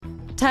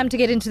Time to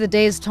get into the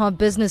day's top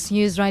business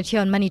news right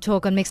here on Money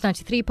Talk on Mix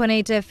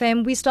 93.8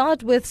 FM. We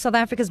start with South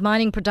Africa's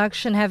mining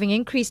production having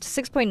increased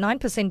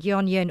 6.9% year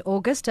on year in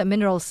August.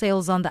 Mineral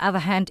sales, on the other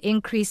hand,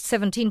 increased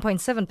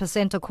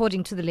 17.7%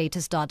 according to the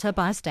latest data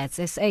by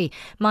Stats SA.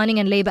 Mining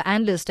and labour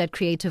analyst at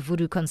Creative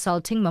Voodoo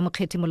Consulting,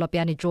 Mamokgethi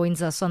Molopyane,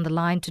 joins us on the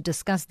line to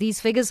discuss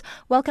these figures.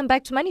 Welcome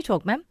back to Money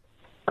Talk, ma'am.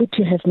 Good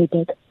to have me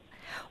back.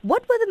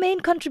 What were the main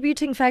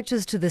contributing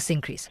factors to this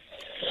increase?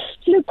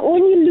 Look,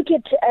 when you look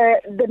at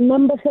the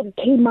numbers that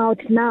came out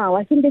now,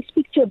 I think they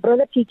speak to a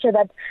broader picture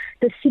that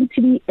there seems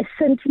to be a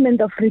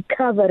sentiment of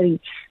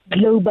recovery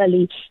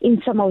globally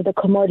in some of the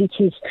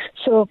commodities.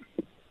 So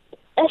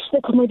as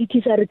the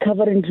commodities are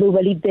recovering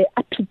globally, the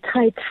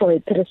appetite for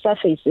it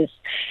resurfaces.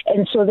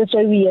 And so that's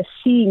why we are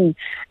seeing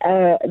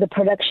the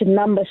production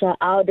numbers are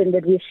out and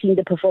that we're seeing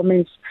the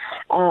performance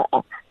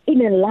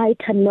in a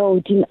lighter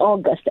note in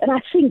August. And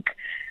I think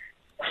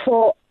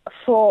for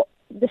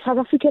the South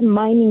African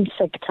mining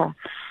sector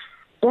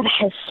that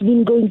has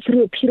been going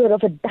through a period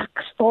of a dark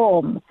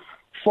storm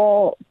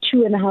for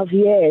 2.5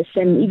 years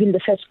and even the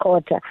first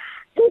quarter,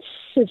 this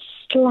is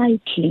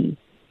slightly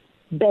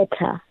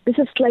better. This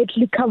is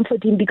slightly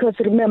comforting because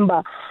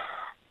remember,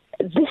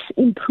 this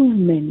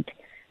improvement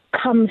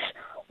comes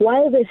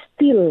while there's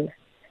still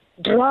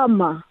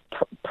drama,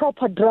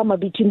 proper drama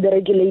between the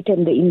regulator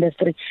and the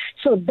industry.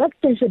 So that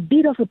there's a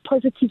bit of a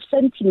positive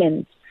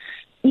sentiment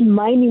in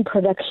mining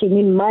production,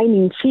 in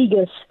mining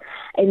figures,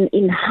 and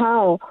in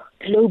how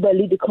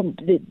globally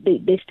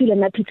there's still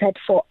an appetite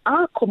for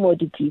our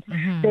commodities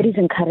that is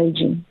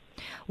encouraging.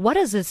 What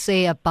does it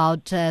say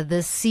about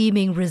the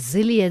seeming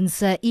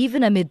resilience,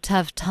 even amid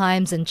tough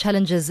times and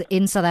challenges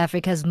in South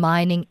Africa's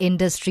mining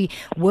industry?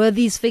 Were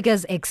these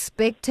figures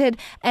expected?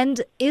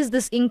 And is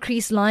this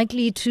increase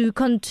likely to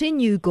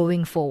continue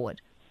going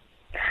forward?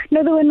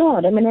 No, they were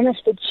not. I mean, when I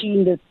spoke to you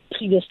in the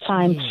previous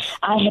time, yes,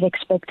 I had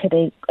expected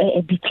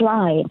a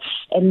decline,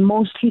 and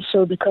mostly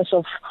so because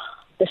of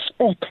the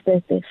spat,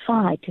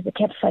 the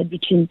cat fight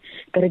between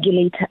the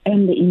regulator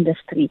and the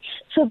industry.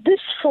 So this,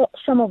 for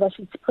some of us,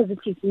 it's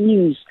positive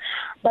news.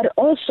 But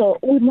also,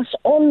 we must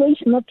always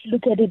not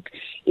look at it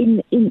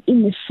in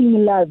a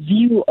similar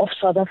view of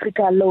South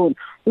Africa alone.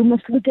 We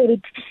must look at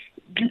it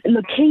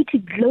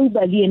located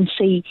globally and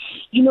say,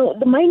 you know,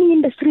 the mining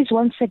industry is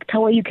one sector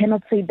where you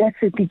cannot say that's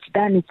it, it's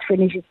done, it's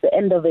finished, it's the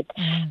end of it.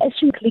 As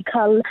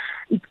cyclical,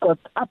 it's got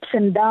ups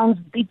and downs,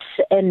 dips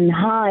and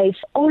highs.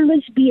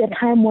 Always be a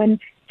time when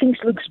things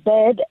looks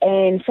bad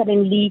and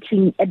suddenly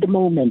at the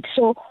moment.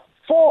 So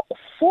for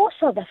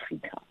South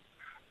Africa,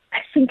 I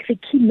think the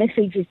key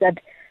message is that,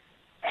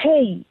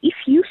 hey, if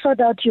you sort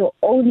out your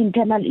own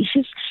internal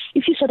issues,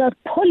 if you sort out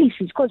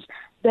policies, because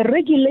the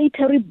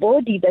regulatory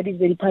body that is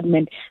the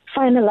department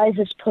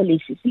finalizes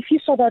policies. If you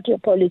sort out your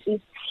policies,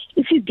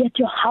 if you get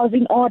your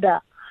housing order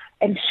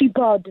and sweep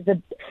out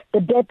the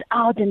debt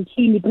out and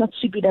clean it, not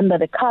sweep it under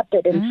the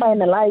carpet and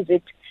finalize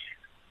it,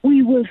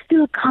 we will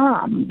still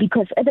come,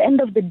 because at the end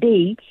of the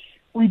day,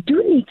 we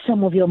do need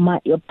some of your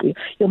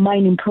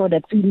mining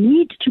products. We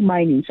need to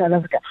mine in South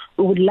Africa.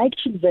 We would like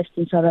to invest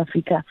in South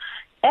Africa.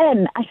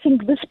 And I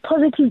think this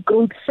positive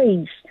growth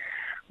phase,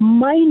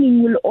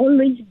 mining will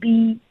always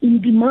be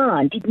in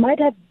demand. It might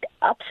have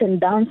ups and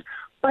downs,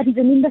 but it's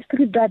an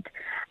industry that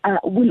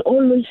will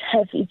always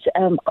have its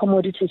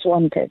commodities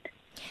wanted.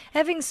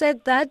 Having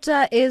said that,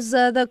 is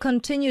the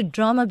continued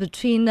drama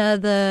between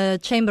the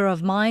Chamber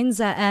of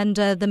Mines and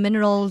the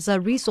Minerals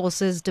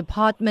Resources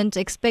Department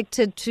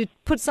expected to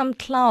put some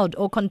cloud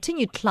or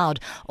continued cloud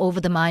over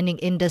the mining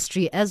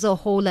industry as a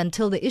whole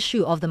until the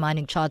issue of the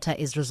mining charter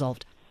is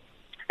resolved?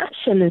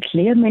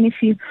 Absolutely. I mean,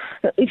 if you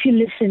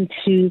listen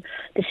to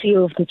the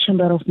CEO of the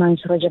Chamber of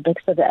Mines, Roger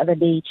Baxter, the other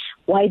day,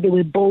 why they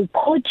were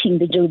boycotting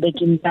the Joburg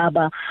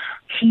Indaba,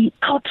 he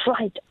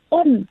outright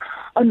in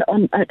an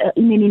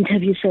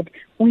interview said,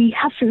 we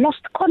have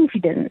lost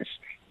confidence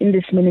in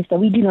this minister.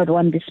 We do not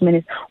want this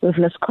minister. We've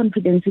lost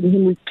confidence in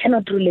him. We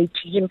cannot relate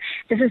to him.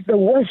 This is the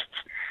worst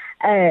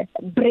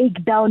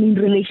breakdown in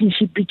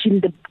relationship between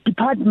the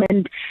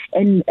department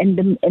and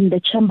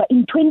the chamber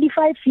in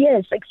 25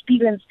 years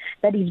experience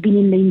that he's been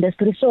in the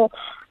industry. So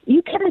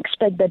you can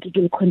expect that it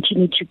will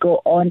continue to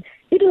go on.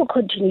 It will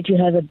continue to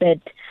have a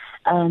bad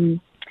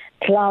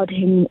cloud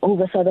hanging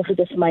over South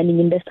Africa's mining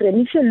industry. And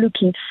if you're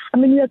looking, I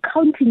mean, we are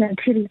counting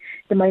until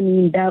the mining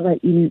indaba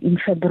in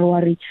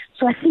February.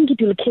 So I think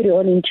it will carry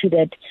on into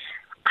that.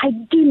 I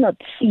do not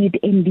see it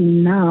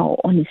ending now,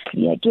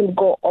 honestly. I can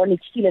go on.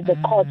 It's still at the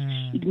court.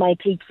 It might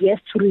take years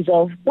to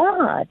resolve.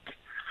 But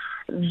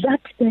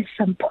that there's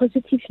some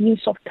positive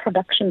news of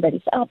production that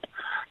is up,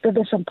 that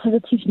there's some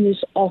positive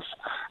news of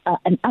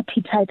an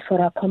appetite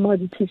for our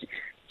commodities,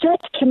 that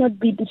cannot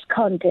be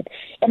discounted.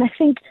 And I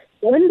think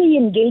when they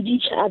engage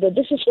each other,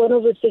 this is one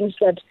of the things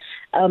that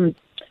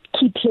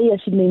key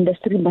players in the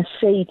industry must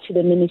say to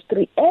the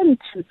ministry and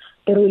to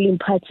the ruling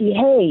party,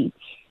 hey,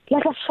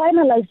 let us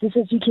finalize this.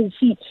 As you can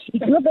see,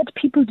 it's not that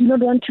people do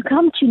not want to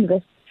come to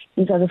invest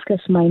in South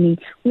Africa's mining.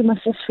 We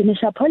must just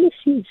finish our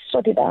policies,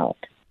 sort it out.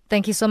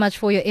 Thank you so much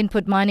for your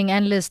input. Mining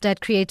analyst at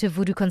Creative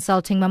Voodoo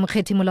Consulting,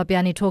 Mamokgethi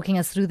Molobyane, talking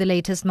us through the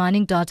latest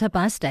mining data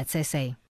by Stats SA.